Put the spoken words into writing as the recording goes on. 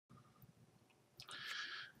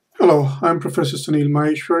Hello, I'm Professor Sunil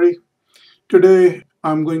Maheshwari. Today,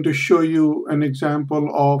 I'm going to show you an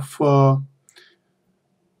example of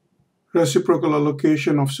reciprocal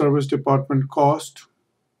allocation of service department cost.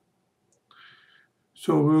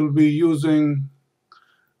 So we'll be using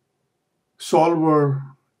solver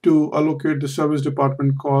to allocate the service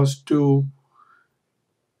department cost to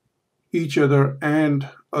each other and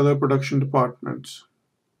other production departments.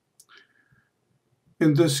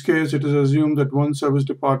 In this case, it is assumed that one service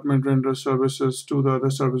department renders services to the other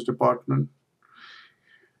service department.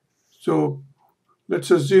 So let's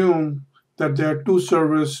assume that there are two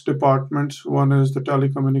service departments. One is the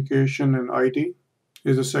telecommunication and IT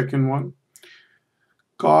is the second one.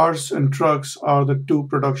 Cars and trucks are the two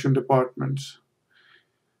production departments.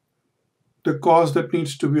 The cost that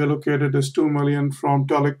needs to be allocated is 2 million from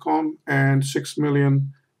telecom and 6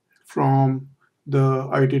 million from the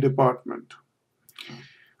IT department.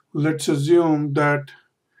 Let's assume that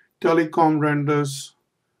telecom renders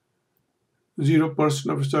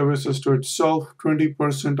 0% of its services to itself,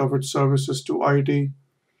 20% of its services to IT,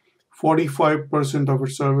 45% of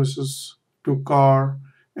its services to car,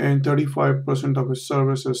 and 35% of its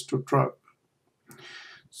services to truck.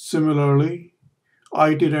 Similarly,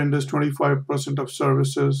 IT renders 25% of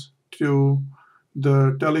services to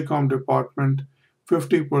the telecom department,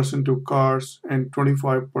 50% to cars, and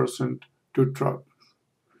 25% to truck.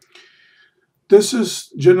 This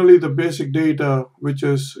is generally the basic data which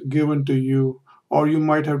is given to you, or you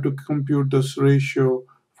might have to compute this ratio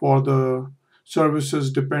for the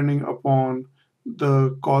services depending upon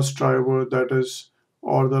the cost driver that is,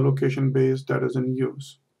 or the location base that is in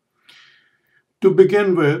use. To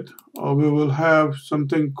begin with, we will have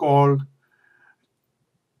something called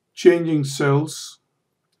changing cells,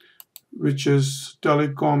 which is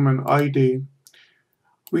telecom and IT.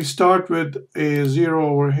 We start with a 0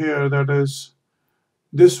 over here, that is,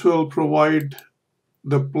 this will provide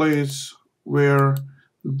the place where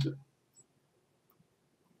the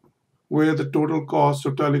total cost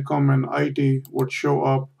of telecom and IT would show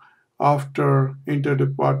up after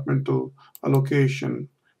interdepartmental allocation,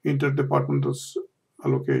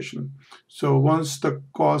 allocation. So once the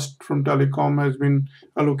cost from telecom has been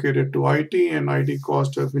allocated to IT and IT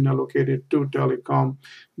cost has been allocated to telecom,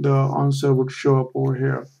 the answer would show up over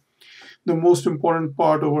here. The most important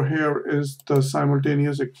part over here is the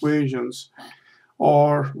simultaneous equations,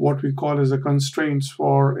 or what we call as the constraints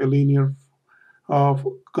for a linear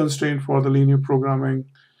constraint for the linear programming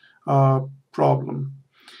problem.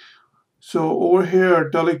 So over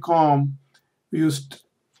here, telecom used.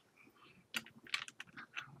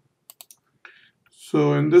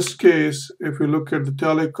 So in this case, if we look at the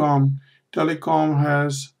telecom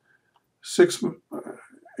has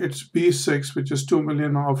it's B6, which is 2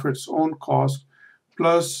 million of its own cost,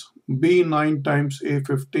 plus B9 times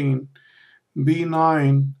A15.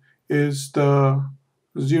 B9 is the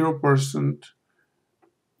 0%,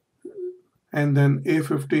 and then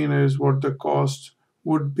A15 is what the cost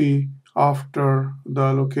would be after the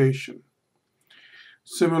allocation.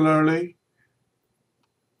 Similarly,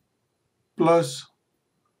 plus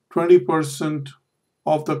 20%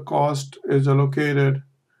 of the cost is allocated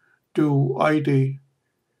to IT.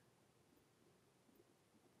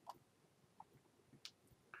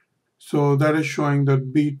 So that is showing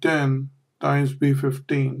that B10 times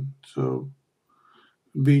B15. So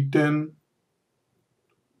B10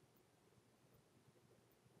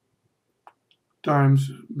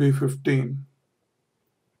 times B15.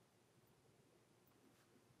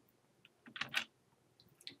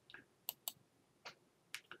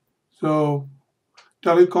 So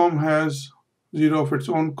telecom has 0 of its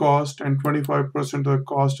own cost and 25% of the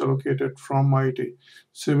cost allocated from IT.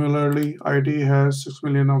 Similarly, IT has 6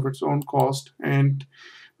 million of its own cost and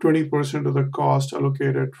 20% of the cost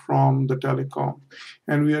allocated from the telecom.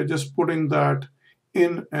 And we are just putting that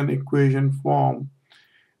in an equation form.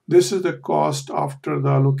 This is the cost after the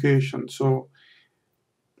allocation. So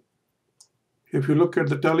if you look at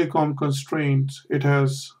the telecom constraints, it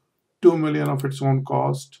has 2 million of its own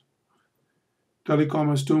cost. Telecom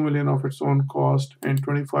has 2 million of its own cost and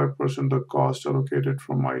 25% of cost allocated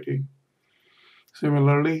from IT.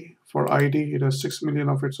 Similarly, for IT, it has 6 million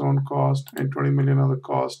of its own cost and 20 million of the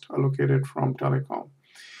cost allocated from telecom.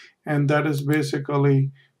 And that is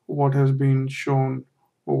basically what has been shown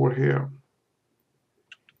over here.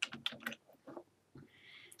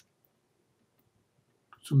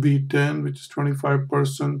 So B10, which is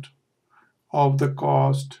 25% of the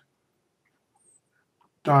cost,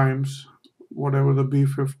 times whatever the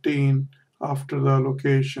B15 after the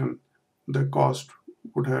allocation, the cost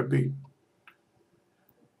would have been.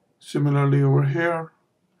 Similarly over here,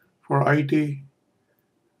 for IT,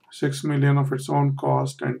 $6 million of its own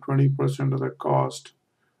cost and 20% of the cost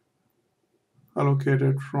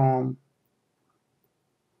allocated from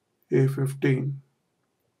A15.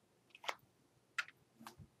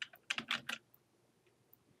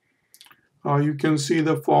 You can see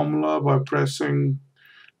the formula by pressing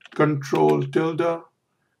Control tilde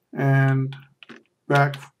and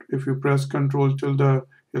back. If you press Control tilde,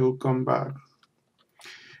 it will come back.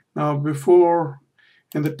 Now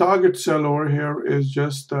in the target cell over here is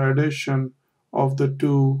just the addition of the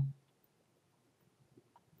two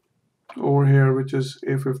over here, which is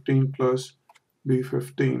A15 plus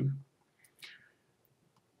B15.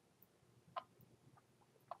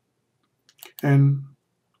 And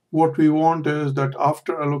what we want is that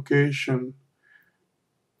after allocation,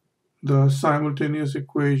 the simultaneous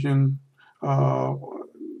equation,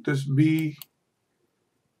 this B18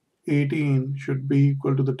 should be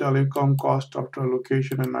equal to the telecom cost after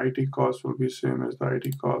allocation, and IT cost will be same as the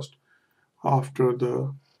IT cost after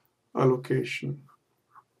the allocation.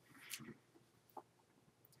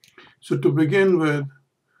 So to begin with,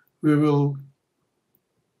 we will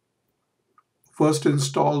first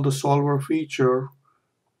install the solver feature.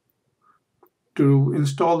 To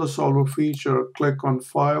install the solver feature, click on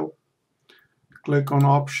File, click on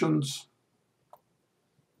Options,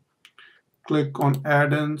 click on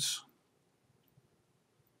Add-ins,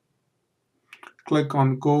 click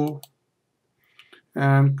on Go,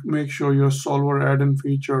 and make sure your solver add-in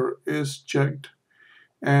feature is checked,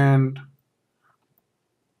 and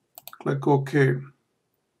click OK.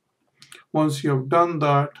 Once you have done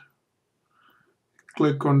that,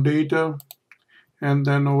 click on Data, and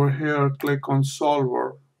then over here click on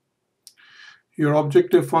Solver. Your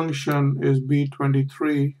objective function is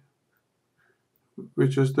B23,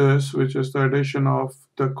 which is the addition of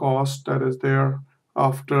the cost that is there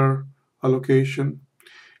after allocation.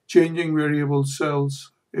 Changing variable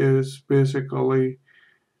cells is basically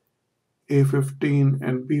A15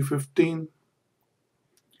 and B15.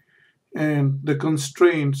 And the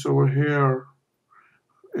constraints over here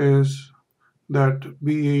is that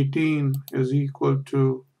B18 is equal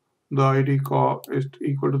to the IT cost, is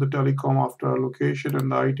equal to the telecom after allocation, and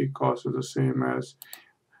the IT cost is the same as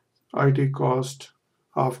IT cost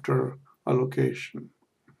after allocation.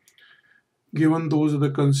 Given those are the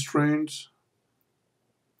constraints,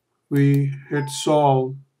 we hit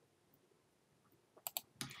solve,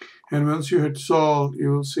 and once you hit solve,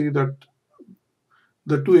 you will see that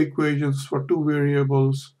the two equations for two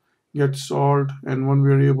variables get solved, and one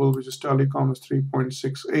variable, which is telecom, is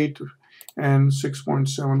 3.68 and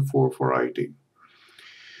 6.74 for IT.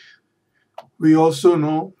 We also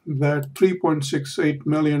know that $3.68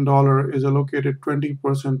 million is allocated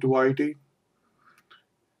 20% to IT,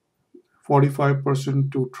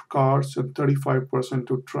 45% to cars, and 35%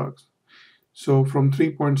 to trucks. So from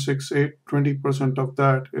 3.68, 20% of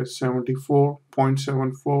that is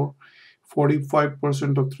 74.74.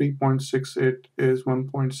 45% of 3.68 is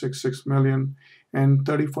 1.66 million, and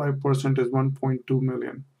 35% is 1.2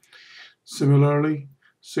 million. Similarly,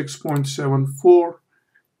 6.74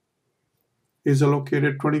 is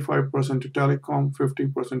allocated 25% to telecom,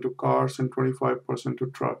 50% to cars, and 25% to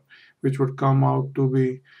truck, which would come out to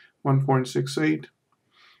be 1.68,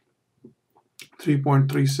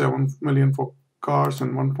 3.37 million for cars,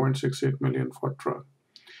 and 1.68 million for truck.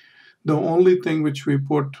 The only thing which we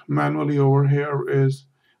put manually over here is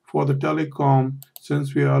for the telecom,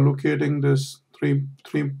 since we are allocating this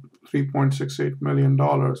 $3.68 million.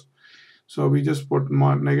 So we just put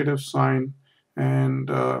negative sign and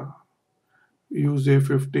use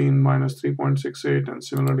A15 minus 3.68, and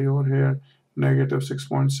similarly over here, negative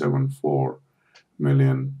 6.74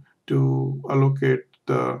 million to allocate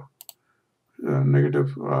the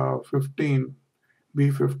negative 15,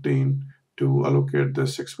 B15, to allocate the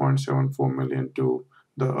 6.74 million to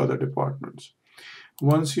the other departments.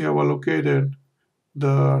 Once you have allocated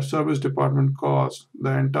the service department cost,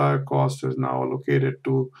 the entire cost is now allocated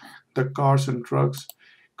to the cars and trucks.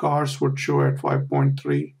 Cars would show at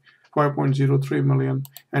 5.03 million,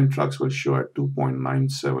 and trucks will show at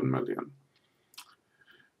 2.97 million.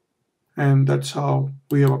 And that's how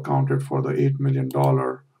we have accounted for the $8 million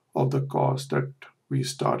of the cost that we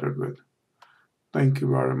started with. Thank you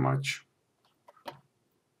very much.